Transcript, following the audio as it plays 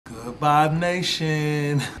Good Vibe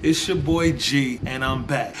Nation, it's your boy G, and I'm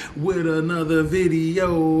back with another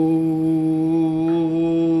video.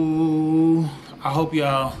 I hope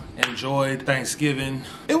y'all enjoyed Thanksgiving.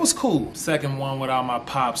 It was cool. Second one without my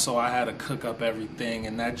pop, so I had to cook up everything,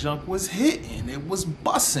 and that junk was hitting. It was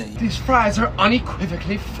bussing. These fries are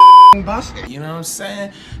unequivocally busting. You know what I'm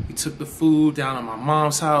saying? We took the food down at my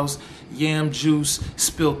mom's house. Yam juice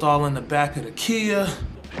spilt all in the back of the Kia.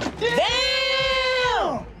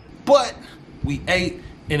 Damn! But we ate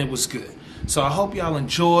and it was good. So I hope y'all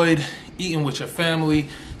enjoyed eating with your family,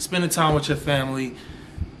 spending time with your family.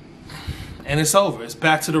 And it's over. It's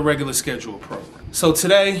back to the regular schedule program. So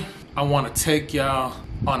today, I want to take y'all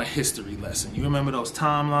on a history lesson. You remember those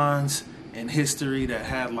timelines in history that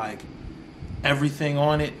had like everything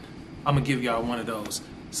on it? I'm going to give y'all one of those.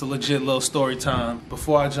 It's a legit little story time.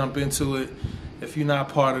 Before I jump into it, if you're not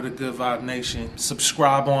part of the Good Vibe Nation,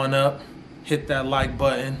 subscribe on up, hit that like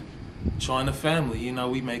button, join the family. You know,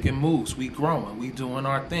 we making moves, we growing, we doing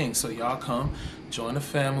our thing. So y'all come, join the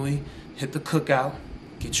family, hit the cookout,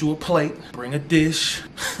 get you a plate, bring a dish,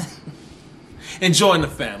 and join the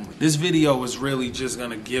family. This video is really just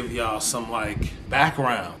gonna give y'all some like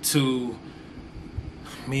background to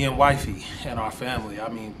me and wifey and our family. I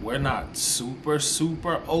mean, we're not super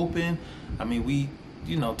open. I mean, we,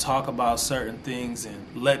 you know, talk about certain things and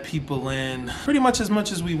let people in pretty much as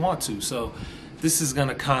we want to. So this is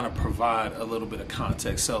gonna kind of provide a little bit of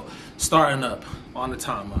context. So starting up on the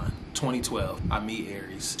timeline, 2012, I meet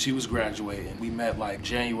Aries. She was graduating. We met like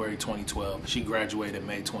January 2012. She graduated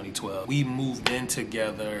May 2012. We moved in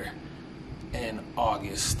together in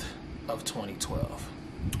August of 2012.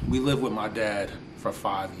 We lived with my dad for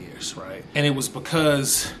 5 years, right? And it was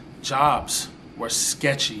because jobs were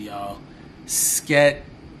sketchy, y'all. Sketchy.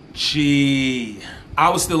 I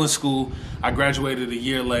was still in school. I graduated a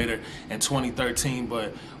year later in 2013,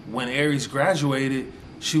 but when Aries graduated,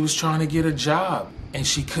 she was trying to get a job and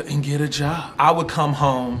she couldn't get a job. I would come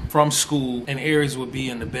home from school and Aries would be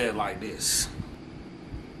in the bed like this.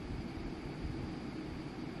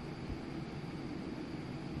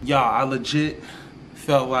 Y'all, I legit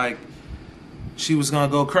felt like she was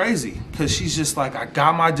gonna go crazy because she's just like, I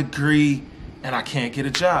got my degree and I can't get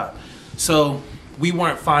a job. So we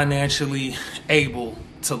weren't financially able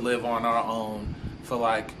to live on our own for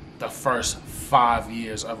like the first 5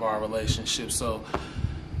 years of our relationship. So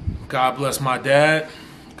God bless my dad,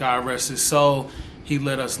 God rest his soul. He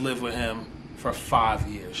let us live with him for 5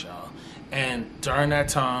 years, y'all. And during that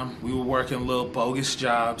time, we were working little bogus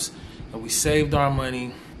jobs and we saved our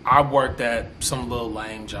money. I worked at some little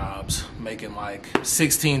lame jobs, making like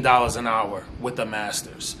 $16 an hour with a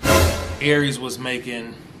master's. Aries was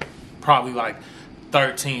making probably like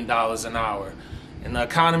 $13 an hour. And the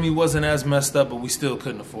economy wasn't as messed up, but we still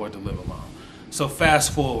couldn't afford to live alone. So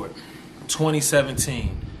fast forward,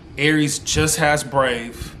 2017, Aries just has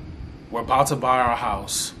Brave. We're about to buy our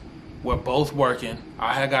house. We're both working.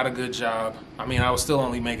 I had got a good job. I mean, I was still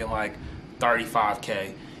only making like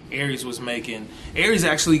 35K. Aries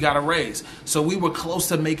actually got a raise. So we were close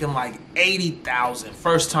to making like 80,000.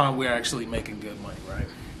 First time we're actually making good money, right?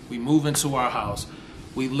 We move into our house.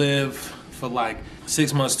 We live for like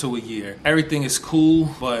 6 months to a year. Everything is cool,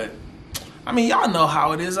 but I mean, y'all know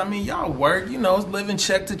how it is. I mean, y'all work, you know, living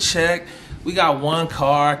check to check. We got one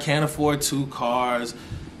car, can't afford 2 cars.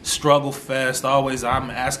 Struggle fest. Always, I'm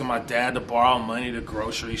asking my dad to borrow money to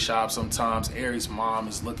grocery shop sometimes. Aries' mom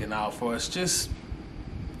is looking out for us. Just,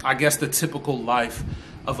 I guess, the typical life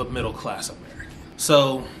of a middle-class American.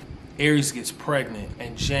 So Aries gets pregnant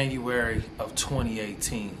in January of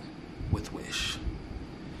 2018 with Wish.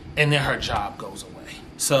 And then her job goes away.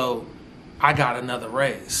 So I got another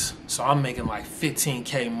raise. So I'm making like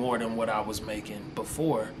 15K more than what I was making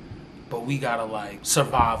before. But we gotta like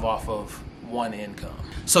survive off of one income.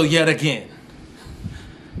 So yet again,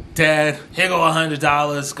 Dad, here go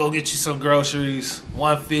 $100, go get you some groceries,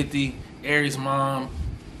 $150, Aries' mom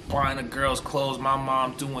buying the girls clothes, my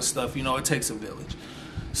mom doing stuff, you know, it takes a village.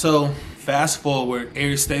 So fast forward,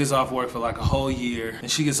 Aries stays off work for like a whole year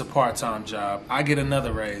and she gets a part-time job. I get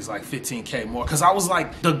another raise, like 15K more, because I was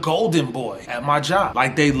like the golden boy at my job.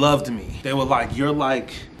 Like, they loved me. They were like, you're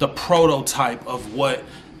like the prototype of what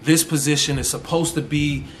this position is supposed to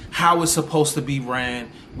be, how it's supposed to be ran.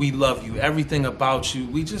 We love you. Everything about you,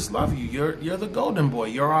 we just love you. You're the golden boy.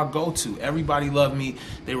 You're our go-to. Everybody loved me.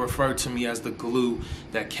 They referred to me as the glue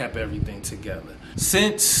that kept everything together.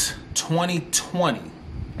 Since 2020,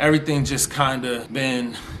 everything just kind of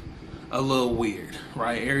been a little weird,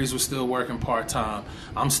 right? Aries was still working part-time.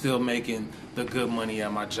 I'm still making the good money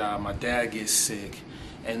at my job. My dad gets sick.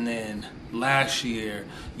 And then last year,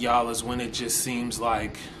 y'all, is when it just seems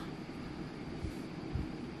like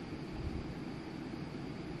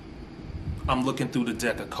I'm looking through the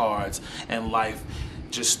deck of cards, and life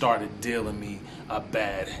just started dealing me a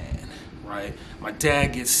bad hand, right? My dad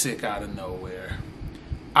gets sick out of nowhere.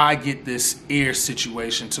 I get this ear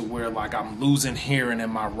situation to where like I'm losing hearing in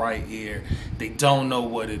my right ear. They don't know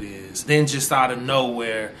what it is. Then just out of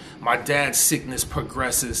nowhere, my dad's sickness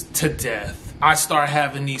progresses to death. I start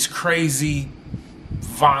having these crazy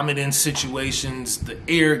vomiting situations. The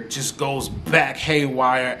ear just goes back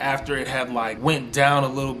haywire after it had like went down a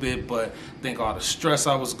little bit, but I think all the stress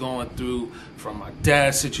I was going through from my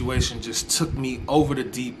dad's situation just took me over the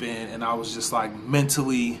deep end, and I was just like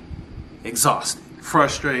mentally exhausted,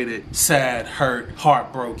 frustrated, sad, hurt,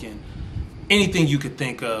 heartbroken. Anything you could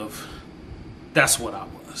think of, that's what I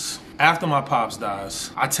was. After my pops dies,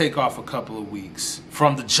 I take off a couple of weeks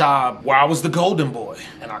from the job where I was the golden boy.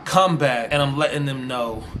 And I come back and I'm letting them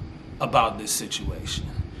know about this situation.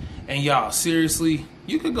 And y'all, seriously,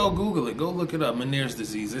 you could go Google it. Go look it up. Meniere's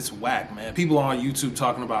disease. It's whack, man. People on YouTube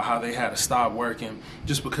talking about how they had to stop working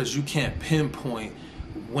just because you can't pinpoint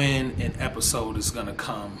when an episode is going to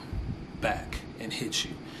come back and hit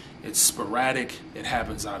you. It's sporadic. It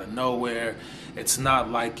happens out of nowhere. It's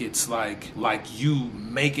not like it's like you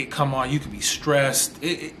make it come on. You could be stressed.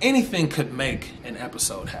 Anything could make an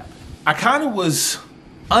episode happen. I kind of was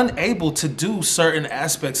unable to do certain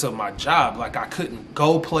aspects of my job. Like I couldn't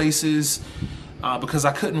go places because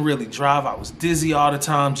I couldn't really drive. I was dizzy all the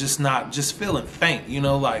time, just feeling faint,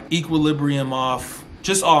 like equilibrium off.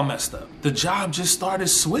 Just all messed up. The job just started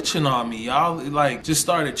switching on me, y'all. Like, just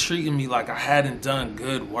started treating me like I hadn't done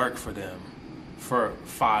good work for them for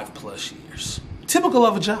 5+ years. Typical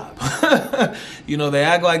of a job. They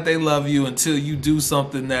act like they love you until you do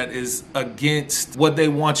something that is against what they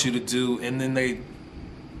want you to do, and then they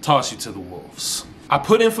toss you to the wolves. I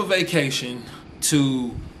put in for vacation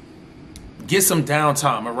to get some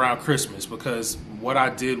downtime around Christmas because what I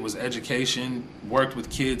did was education, worked with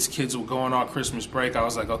kids. Kids were going on Christmas break. I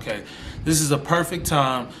was like, okay, this is a perfect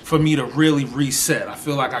time for me to really reset. I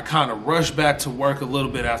feel like I kind of rushed back to work a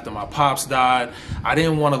little bit after my pops died. I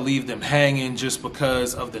didn't want to leave them hanging just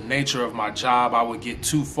because of the nature of my job. I would get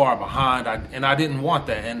too far behind, and I didn't want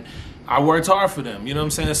that. And I worked hard for them, you know what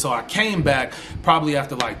I'm saying? So I came back probably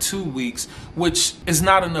after like 2 weeks, which is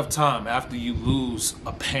not enough time after you lose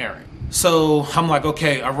a parent. So I'm like,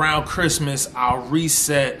 okay, around Christmas, I'll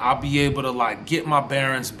reset. I'll be able to like get my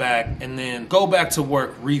bearings back and then go back to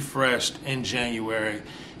work refreshed in January.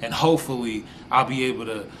 And hopefully I'll be able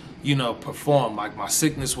to, perform. Like my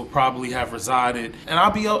sickness will probably have resided and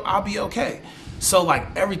I'll be okay. So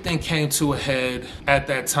like everything came to a head at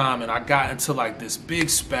that time, and I got into like this big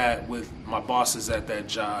spat with my bosses at that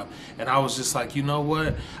job. And I was just like, you know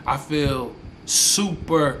what? I feel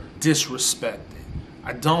super disrespected.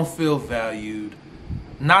 I don't feel valued.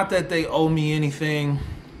 Not that they owe me anything,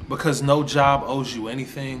 because no job owes you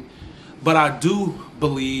anything. But I do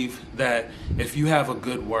believe that if you have a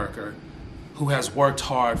good worker who has worked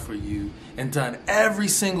hard for you and done every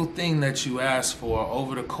single thing that you asked for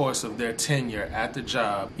over the course of their tenure at the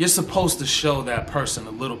job, you're supposed to show that person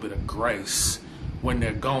a little bit of grace when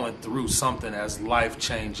they're going through something as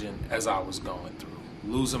life-changing as I was going through.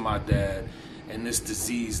 Losing my dad, and this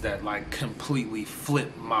disease that like completely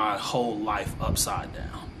flipped my whole life upside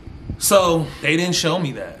down. So they didn't show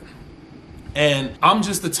me that. And I'm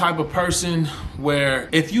just the type of person where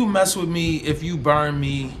if you mess with me, if you burn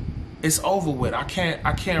me, it's over with. I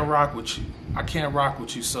can't rock with you. I can't rock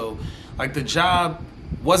with you. So like the job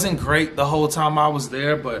wasn't great the whole time I was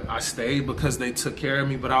there, but I stayed because they took care of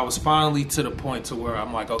me. But I was finally to the point to where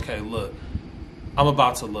I'm like, okay, look, I'm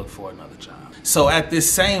about to look for another job. So at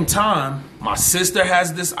this same time, my sister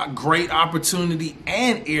has this great opportunity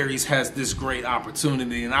and Aries has this great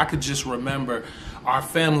opportunity. And I could just remember our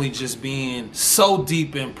family just being so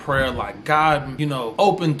deep in prayer, like, God,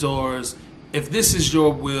 open doors. If this is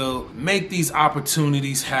your will, make these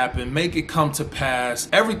opportunities happen, make it come to pass.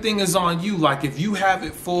 Everything is on you. Like if you have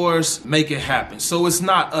it for us, make it happen. So it's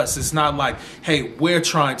not us. It's not like, hey, we're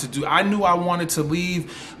trying to do. I knew I wanted to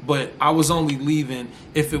leave, but I was only leaving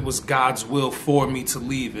if it was God's will for me to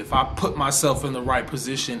leave. If I put myself in the right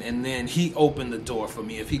position and then he opened the door for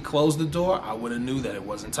me. If he closed the door, I would have knew that it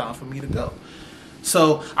wasn't time for me to go.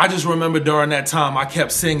 So I just remember during that time, I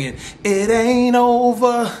kept singing, it ain't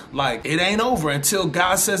over. Like, it ain't over until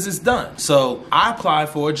God says it's done. So I applied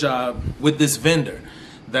for a job with this vendor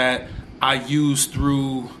that I used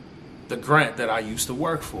through the grant that I used to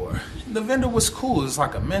work for. The vendor was cool. It's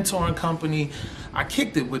like a mentoring company. I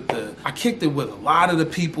kicked it with a lot of the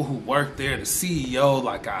people who worked there, the CEO.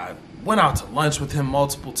 Like I went out to lunch with him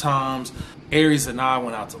multiple times. Aries and I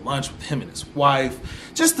went out to lunch with him and his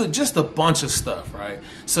wife. Just a bunch of stuff, right?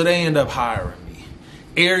 So they end up hiring me.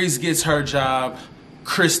 Aries gets her job.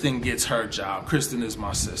 Kristen gets her job. Kristen is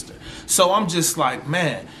my sister. So I'm just like,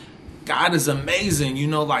 man, God is amazing. You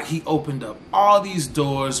know, like he opened up all these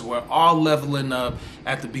doors. We're all leveling up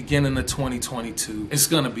at the beginning of 2022. It's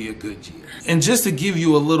going to be a good year. And just to give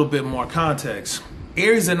you a little bit more context,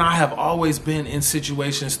 Aries and I have always been in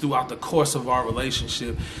situations throughout the course of our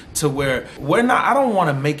relationship to where I don't want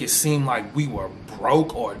to make it seem like we were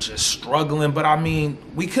broke or just struggling, but I mean,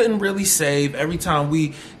 we couldn't really save. Every time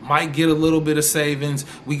we might get a little bit of savings,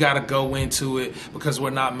 we got to go into it because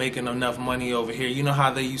we're not making enough money over here. You know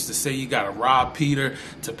how they used to say you got to rob Peter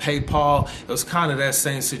to pay Paul? It was kind of that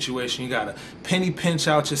same situation. You got to penny pinch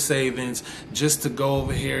out your savings just to go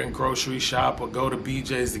over here and grocery shop or go to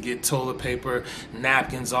BJ's to get toilet paper,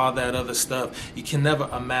 napkins, all that other stuff. You can never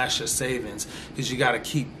amass your savings because you got to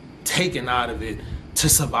keep taking out of it to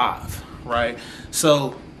survive, right?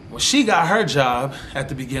 So when she got her job at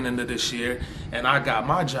the beginning of this year and I got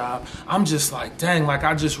my job, I'm just like, dang, like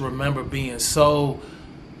I just remember being so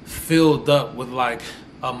filled up with like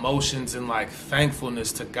emotions and like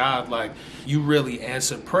thankfulness to God. Like you really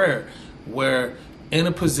answered prayer. We're in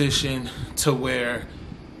a position to where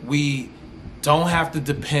we don't have to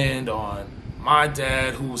depend on my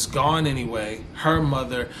dad, who was gone anyway, her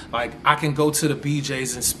mother. Like I can go to the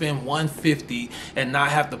BJ's and spend $150 and not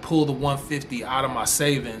have to pull the $150 out of my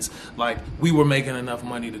savings. Like we were making enough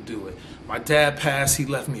money to do it. My dad passed, he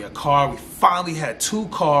left me a car. We finally had 2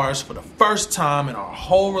 cars for the first time in our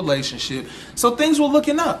whole relationship. So things were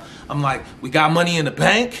looking up. I'm like, we got money in the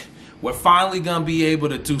bank. We're finally gonna be able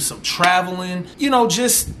to do some traveling, you know,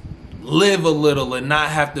 just live a little and not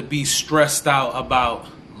have to be stressed out about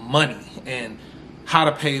money and how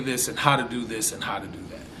to pay this and how to do this and how to do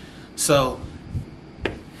that. So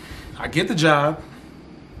I get the job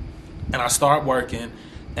and I start working,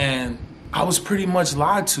 and I was pretty much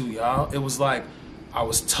lied to, y'all. It was like I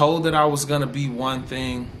was told that I was gonna be one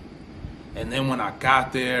thing, and then when I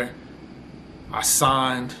got there, I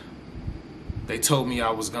signed. They told me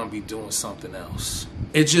I was gonna be doing something else.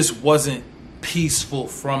 It just wasn't peaceful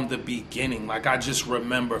from the beginning. Like I just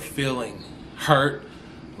remember feeling hurt,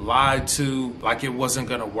 lied to, like it wasn't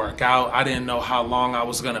gonna work out. I didn't know how long I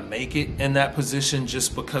was gonna make it in that position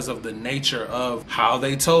just because of the nature of how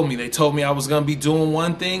they told me. They told me I was gonna be doing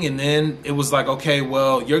one thing, and then it was like, okay,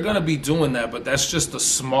 well, you're gonna be doing that, but that's just a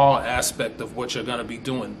small aspect of what you're gonna be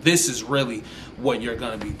doing. This is really what you're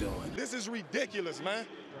gonna be doing. This is ridiculous, man.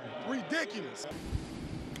 Ridiculous.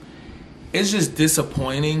 It's just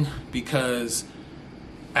disappointing because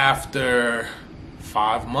after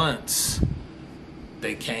 5 months,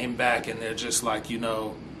 they came back and they're just like, you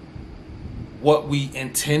know, what we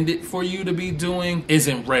intended for you to be doing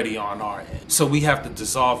isn't ready on our end. So we have to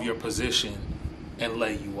dissolve your position and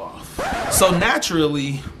lay you off. So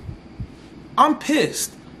naturally, I'm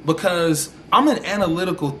pissed because I'm an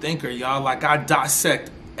analytical thinker, y'all. Like I dissect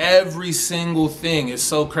every single thing. Is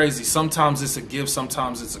so crazy. Sometimes it's a gift,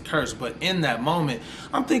 sometimes it's a curse. But in that moment,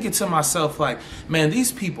 I'm thinking to myself like, man,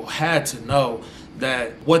 these people had to know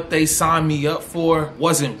that what they signed me up for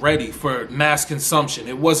wasn't ready for mass consumption.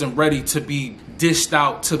 It wasn't ready to be dished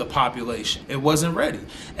out to the population. It wasn't ready.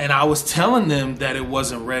 And I was telling them that it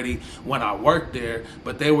wasn't ready when I worked there,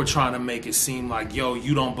 but they were trying to make it seem like, yo,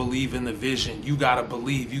 you don't believe in the vision. You gotta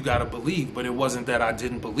believe, you gotta believe. But it wasn't that I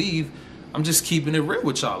didn't believe. I'm just keeping it real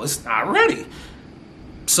with y'all. It's not ready.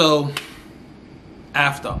 So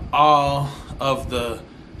after all of the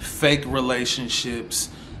fake relationships,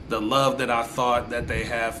 the love that I thought that they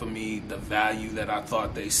had for me, the value that I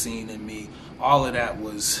thought they seen in me, all of that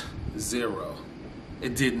was zero.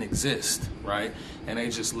 It didn't exist, right? And they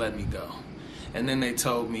just let me go. And then they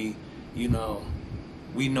told me, you know,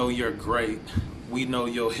 we know you're great. We know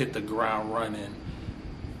you'll hit the ground running.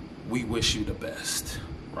 We wish you the best,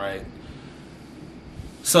 right?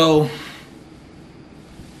 So,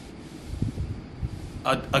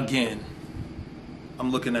 again,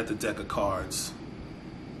 I'm looking at the deck of cards.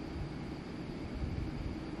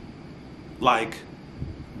 Like,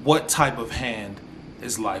 what type of hand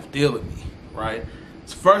is life dealing me, right?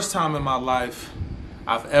 It's the first time in my life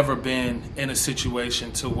I've ever been in a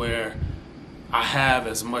situation to where I have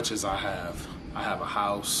as much as I have. I have a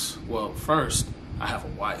house. Well, first, I have a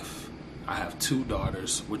wife. I have 2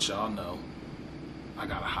 daughters, which y'all know. I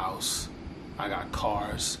got a house. I got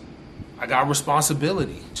cars. I got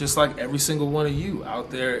responsibility, just like every single one of you out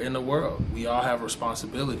there in the world. We all have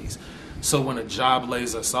responsibilities. So when a job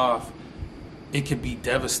lays us off, it can be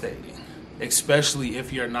devastating, especially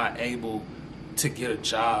if you're not able to get a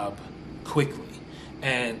job quickly.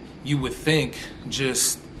 And you would think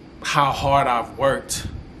just how hard I've worked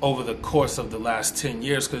over the course of the last 10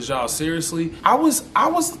 years. Cause y'all, seriously, I was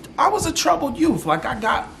a troubled youth. Like, I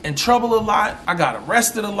got in trouble a lot. I got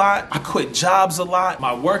arrested a lot. I quit jobs a lot.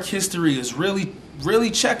 My work history is really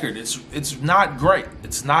checkered. It's not great.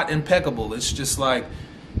 It's not impeccable. It's just like,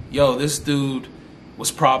 yo, this dude was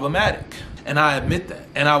problematic. And I admit that.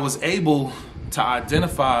 And I was able to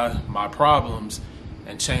identify my problems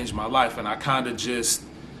and change my life. And I kind of just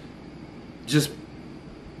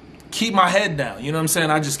keep my head down. You know what I'm saying?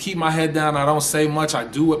 I just keep my head down. I don't say much. I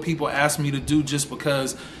do what people ask me to do just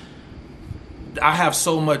because I have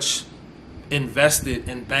so much invested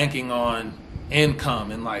in banking on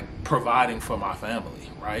income and like providing for my family,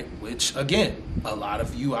 right? Which, again, a lot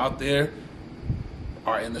of you out there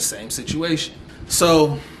are in the same situation.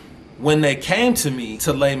 So when they came to me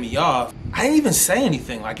to lay me off, I didn't even say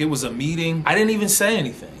anything. Like, it was a meeting. I didn't even say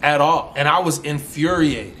anything at all. And I was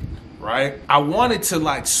infuriated, right? I wanted to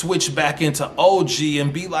like switch back into OG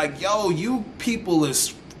and be like, yo, you people is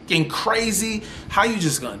fucking crazy. How you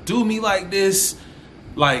just gonna do me like this?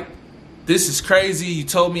 Like, this is crazy. You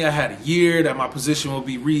told me I had a year, that my position will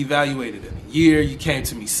be reevaluated in a year. You came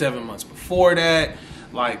to me 7 months before that.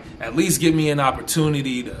 Like, at least give me an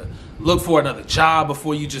opportunity to look for another job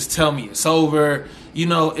before you just tell me it's over. You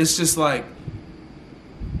know, it's just like,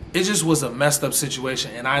 it just was a messed up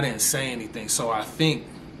situation and I didn't say anything. So I think,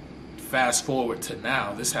 fast forward to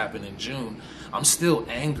now, this happened in June, I'm still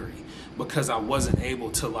angry because I wasn't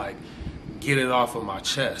able to like get it off of my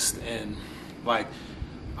chest. And like,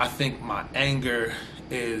 I think my anger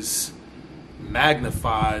is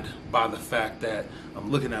magnified by the fact that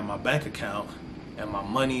I'm looking at my bank account and my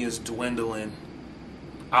money is dwindling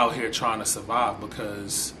out here trying to survive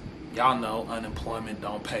because y'all know unemployment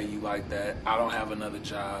don't pay you like that. I don't have another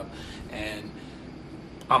job and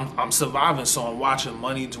I'm surviving, so I'm watching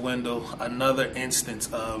money dwindle. Another instance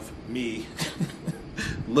of me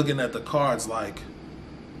looking at the cards like,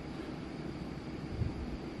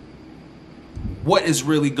 what is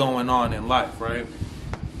really going on in life, right?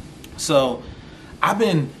 So I've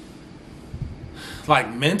been, like,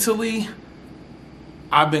 mentally,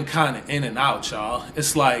 I've been kind of in and out, y'all.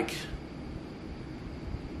 It's like,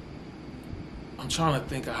 I'm trying to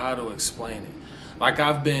think of how to explain it. Like,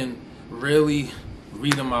 I've been really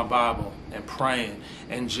reading my Bible and praying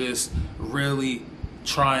and just really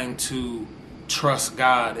trying to trust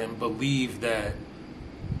God and believe that,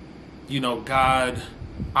 you know, God,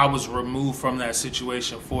 I was removed from that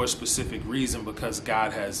situation for a specific reason because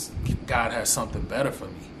God has something better for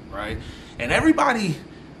me, right? And everybody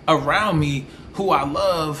around me who I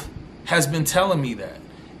love has been telling me that.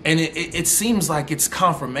 And it seems like it's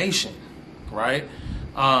confirmation, right?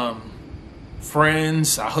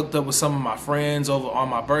 Friends, I hooked up with some of my friends over on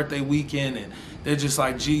my birthday weekend and they're just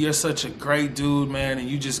like, gee, you're such a great dude, man, and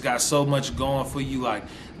you just got so much going for you. Like,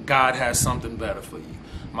 God has something better for you.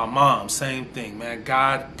 My mom, same thing, man.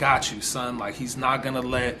 God got you, son. Like, he's not gonna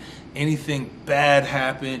let anything bad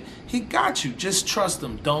happen. He got you. Just trust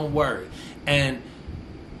him. Don't worry. And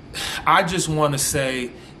I just want to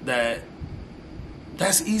say that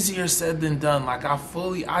that's easier said than done. Like,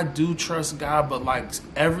 I do trust God, but like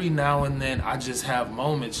every now and then I just have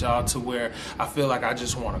moments, y'all, to where I feel like I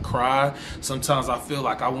just want to cry. Sometimes I feel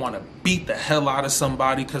like I want to beat the hell out of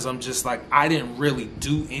somebody because I'm just like, I didn't really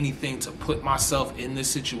do anything to put myself in this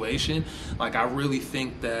situation. Like, I really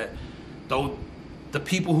think that though the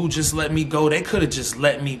people who just let me go, they could have just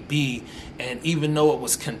let me be. And even though it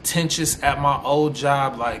was contentious at my old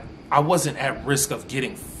job, like, I wasn't at risk of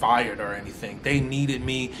getting fired or anything. They needed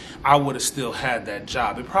me. I would have still had that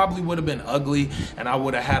job. It probably would have been ugly and I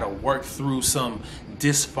would have had to work through some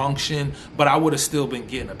dysfunction, but I would have still been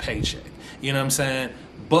getting a paycheck. You know what I'm saying?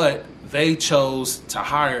 But they chose to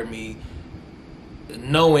hire me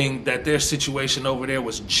knowing that their situation over there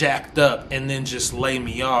was jacked up and then just lay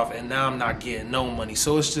me off, and now I'm not getting no money.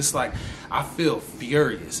 So it's just like, I feel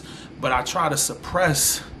furious, but I try to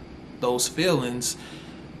suppress those feelings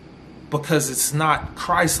because it's not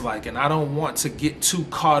Christ-like, and I don't want to get too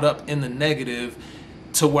caught up in the negative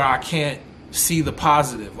to where I can't see the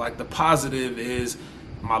positive. Like, the positive is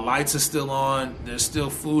my lights are still on, there's still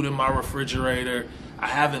food in my refrigerator, I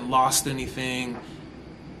haven't lost anything.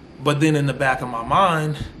 But then in the back of my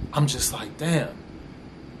mind, I'm just like, damn,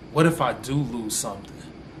 what if I do lose something?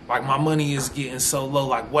 Like, my money is getting so low.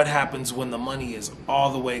 Like, what happens when the money is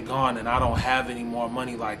all the way gone and I don't have any more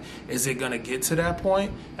money? Like, is it gonna get to that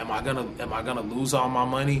point? Am I gonna lose all my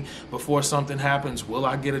money before something happens? Will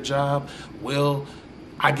I get a job? Will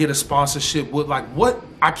I get a sponsorship? What?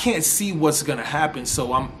 I can't see what's gonna happen.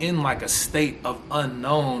 So I'm in like a state of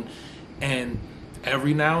unknown, and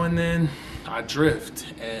every now and then I drift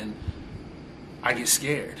and I get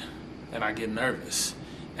scared and I get nervous.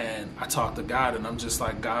 And I talk to God and I'm just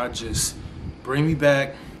like, God, just bring me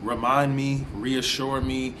back, remind me, reassure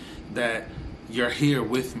me that you're here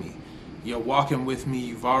with me. You're walking with me.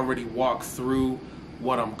 You've already walked through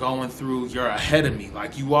what I'm going through. You're ahead of me.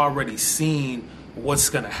 Like, you already seen what's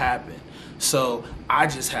going to happen. So I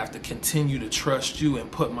just have to continue to trust you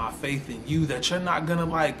and put my faith in you that you're not going to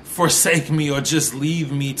like forsake me or just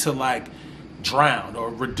leave me to like drown or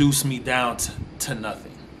reduce me down to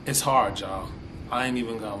nothing. It's hard, y'all. I ain't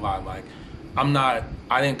even gonna lie. Like,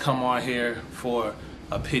 I didn't come on here for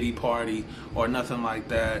a pity party or nothing like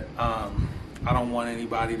that. I don't want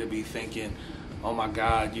anybody to be thinking, oh my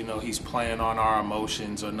God, you know, he's playing on our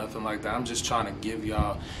emotions or nothing like that. I'm just trying to give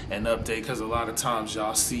y'all an update because a lot of times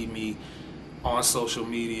y'all see me on social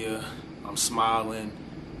media, I'm smiling,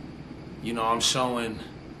 you know, I'm showing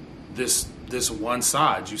this one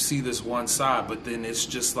side. You see this one side, but then it's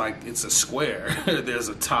just like, it's a square. There's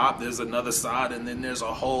a top, there's another side, and then there's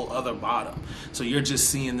a whole other bottom. So you're just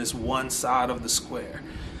seeing this one side of the square.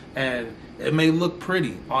 And it may look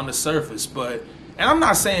pretty on the surface, and I'm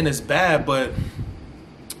not saying it's bad, but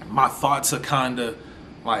my thoughts are kind of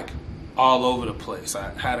like all over the place.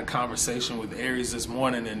 I had a conversation with Aries this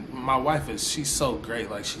morning, and my wife she's so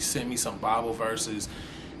great. Like, she sent me some Bible verses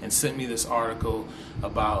and sent me this article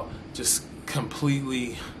about just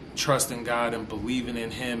completely trusting God and believing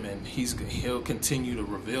in him, and he'll continue to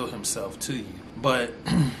reveal himself to you. But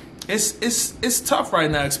it's tough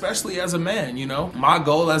right now, especially as a man. You know, my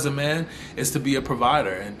goal as a man is to be a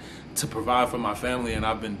provider and to provide for my family, and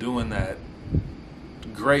I've been doing that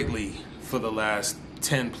greatly for the last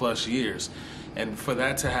 10 plus years. And for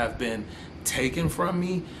that to have been taken from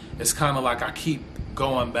me, it's kind of like I keep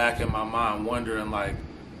going back in my mind wondering, like,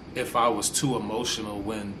 if I was too emotional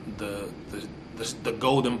when the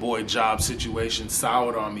golden boy job situation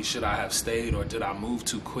soured on me, should I have stayed, or did I move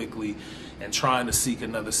too quickly and trying to seek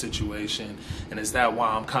another situation? And is that why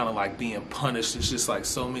I'm kind of like being punished? It's just like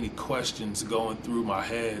so many questions going through my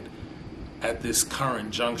head at this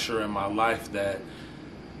current juncture in my life that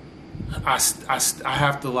I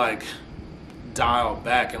have to like dial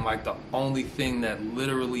back, and like the only thing that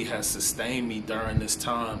literally has sustained me during this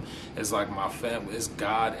time is like my family, is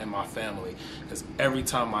God and my family. Because every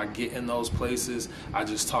time I get in those places, I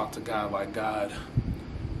just talk to God like, God,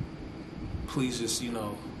 please just, you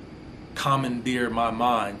know, commandeer my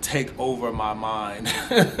mind, take over my mind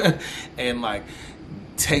and like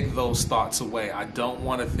take those thoughts away. I don't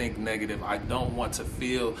want to think negative. I don't want to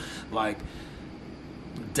feel like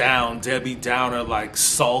down, Debbie Downer, like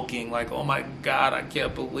sulking, like, oh my God, I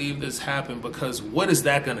can't believe this happened. Because what is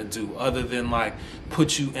that going to do other than like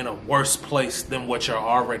put you in a worse place than what you're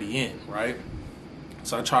already in, right?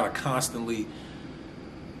 So I try to constantly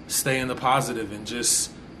stay in the positive and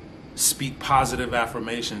just speak positive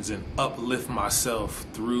affirmations and uplift myself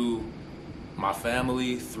through my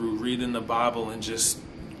family, through reading the Bible, and just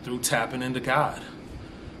through tapping into God.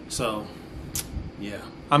 So, yeah.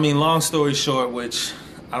 I mean, long story short, which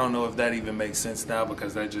I don't know if that even makes sense now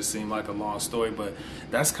because that just seemed like a long story, but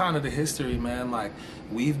that's kind of the history, man. Like,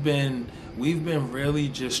 we've been really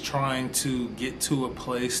just trying to get to a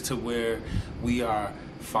place to where we are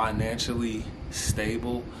financially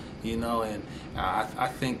stable, you know, and I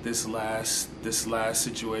think this last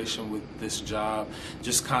situation with this job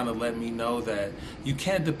just kind of let me know that you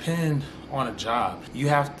can't depend on a job. You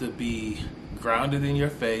have to be grounded in your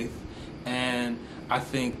faith, and I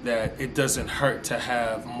think that it doesn't hurt to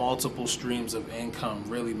have multiple streams of income.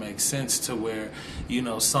 Really makes sense to where, you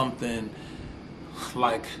know, something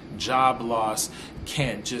like job loss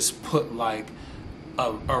can't just put like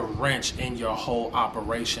a wrench in your whole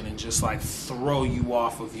operation and just like throw you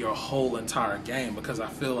off of your whole entire game, because I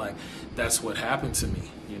feel like that's what happened to me,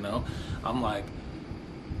 you know? I'm like,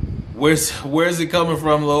 where's it coming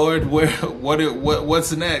from, Lord?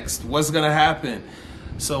 What's next? What's gonna happen?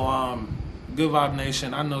 So Good Vibe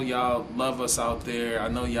Nation, I know y'all love us out there. I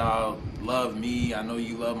know y'all love me. I know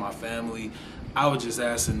you love my family. I would just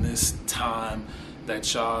ask in this time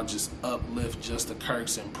that y'all just uplift Just the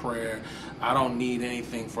Kirks in prayer. I don't need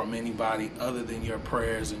anything from anybody other than your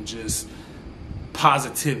prayers and just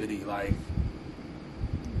positivity. Like,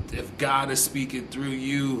 if God is speaking through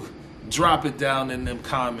you, drop it down in them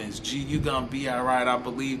comments. Gee, you gonna be all right. I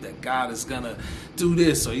believe that God is gonna do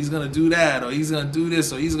this, or he's gonna do that, or he's gonna do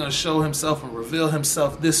this, or he's gonna show himself and reveal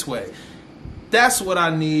himself this way. That's what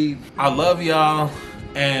I need. I love y'all,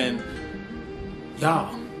 and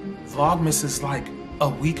y'all, Vlogmas is like a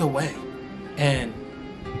week away, and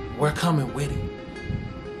we're coming with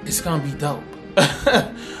it. It's gonna be dope.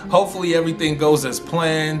 hopefully everything goes as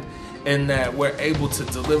planned and that we're able to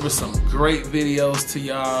deliver some great videos to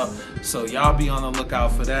y'all. So y'all be on the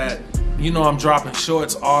lookout for that. You know I'm dropping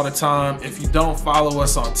shorts all the time. If you don't follow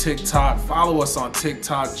us on TikTok, follow us on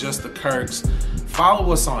TikTok, Just the Kirks.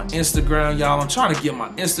 Follow us on Instagram, y'all. I'm trying to get my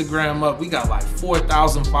Instagram up. We got like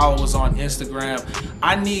 4,000 followers on Instagram.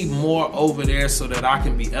 I need more over there so that I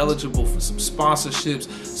can be eligible for some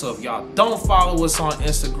sponsorships. So if y'all don't follow us on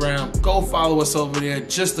Instagram, go follow us over there,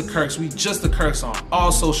 Just the Kirks. We Just the Kirks on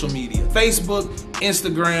all social media. Facebook,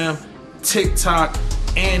 Instagram, TikTok,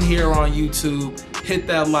 and here on YouTube. Hit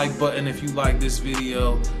that like button if you like this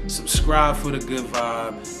video. Subscribe for the good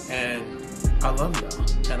vibe. And I love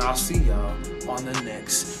y'all. And I'll see y'all on the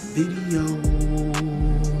next video.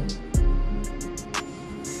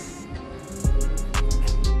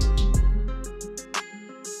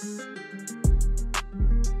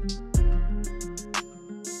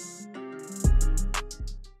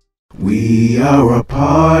 We are a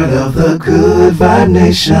part of the Good Vibe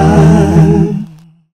Nation.